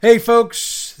Hey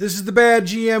folks, this is the Bad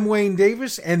GM Wayne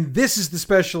Davis, and this is the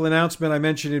special announcement I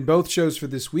mentioned in both shows for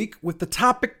this week, with the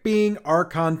topic being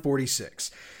Archon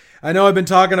 46. I know I've been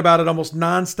talking about it almost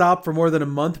nonstop for more than a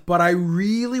month, but I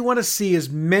really want to see as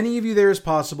many of you there as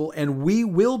possible, and we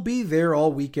will be there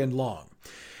all weekend long.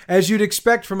 As you'd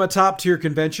expect from a top-tier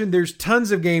convention, there's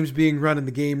tons of games being run in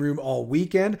the game room all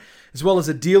weekend, as well as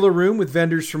a dealer room with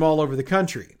vendors from all over the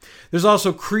country. There's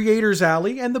also Creators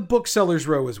Alley and the Booksellers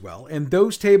Row as well, and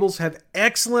those tables have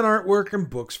excellent artwork and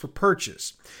books for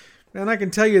purchase. And I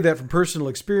can tell you that from personal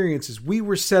experiences, we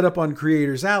were set up on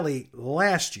Creators Alley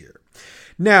last year.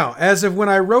 Now, as of when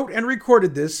I wrote and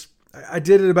recorded this, I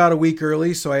did it about a week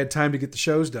early, so I had time to get the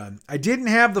shows done. I didn't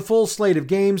have the full slate of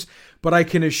games, but I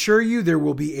can assure you there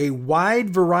will be a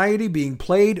wide variety being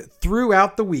played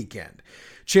throughout the weekend.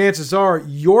 Chances are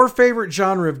your favorite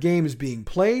genre of game is being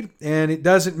played, and it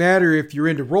doesn't matter if you're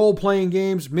into role-playing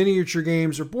games, miniature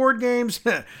games, or board games,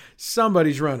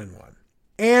 somebody's running one.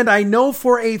 And I know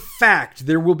for a fact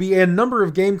there will be a number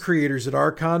of game creators at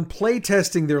Archon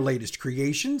playtesting their latest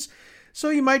creations, so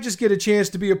you might just get a chance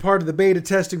to be a part of the beta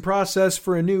testing process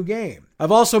for a new game. I've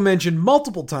also mentioned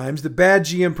multiple times that Bad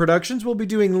GM Productions will be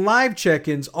doing live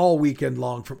check-ins all weekend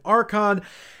long from Archon,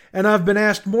 and I've been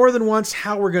asked more than once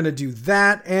how we're going to do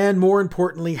that, and more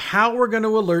importantly, how we're going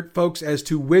to alert folks as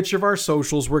to which of our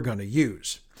socials we're going to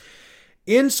use.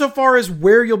 Insofar as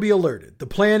where you'll be alerted, the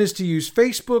plan is to use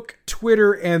Facebook,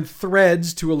 Twitter, and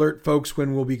Threads to alert folks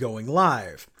when we'll be going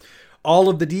live. All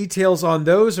of the details on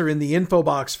those are in the info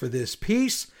box for this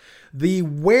piece. The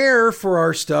where for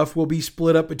our stuff will be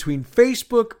split up between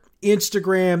Facebook,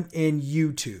 Instagram, and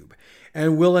YouTube.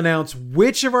 And we'll announce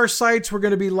which of our sites we're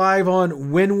going to be live on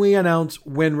when we announce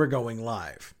when we're going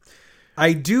live.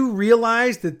 I do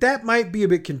realize that might be a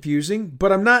bit confusing,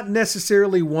 but I'm not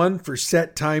necessarily one for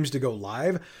set times to go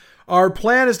live. Our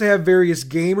plan is to have various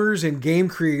gamers and game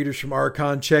creators from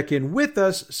Archon check in with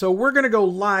us, so we're going to go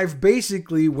live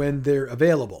basically when they're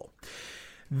available.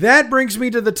 That brings me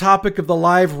to the topic of the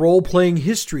live role-playing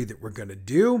history that we're going to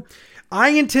do.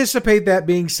 I anticipate that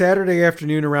being Saturday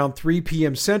afternoon around 3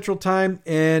 p.m. Central Time,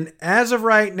 and as of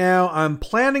right now, I'm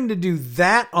planning to do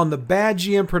that on the Bad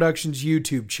GM Productions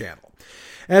YouTube channel.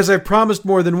 As I've promised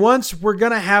more than once, we're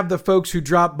going to have the folks who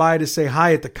drop by to say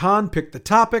hi at the con pick the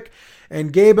topic,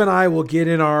 and Gabe and I will get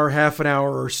in our half an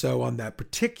hour or so on that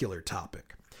particular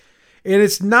topic. And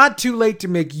it's not too late to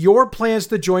make your plans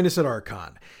to join us at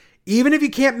Archon. Even if you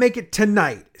can't make it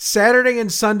tonight, Saturday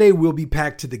and Sunday will be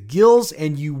packed to the gills,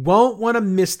 and you won't want to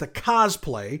miss the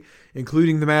cosplay,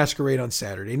 including the masquerade on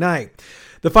Saturday night.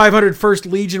 The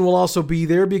 501st Legion will also be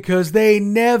there because they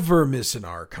never miss an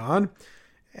Archon,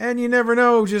 and you never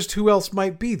know just who else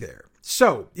might be there.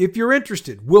 So, if you're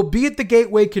interested, we'll be at the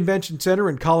Gateway Convention Center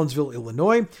in Collinsville,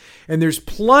 Illinois, and there's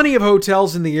plenty of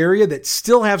hotels in the area that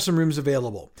still have some rooms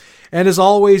available. And as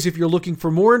always, if you're looking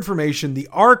for more information, the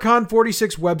Archon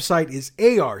 46 website is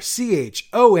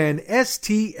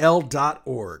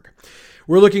archonstl.org.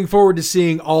 We're looking forward to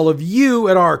seeing all of you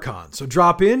at Archon, so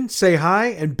drop in, say hi,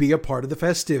 and be a part of the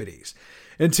festivities.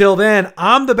 Until then,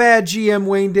 I'm the Bad GM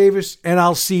Wayne Davis, and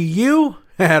I'll see you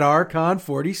at Archon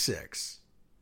 46.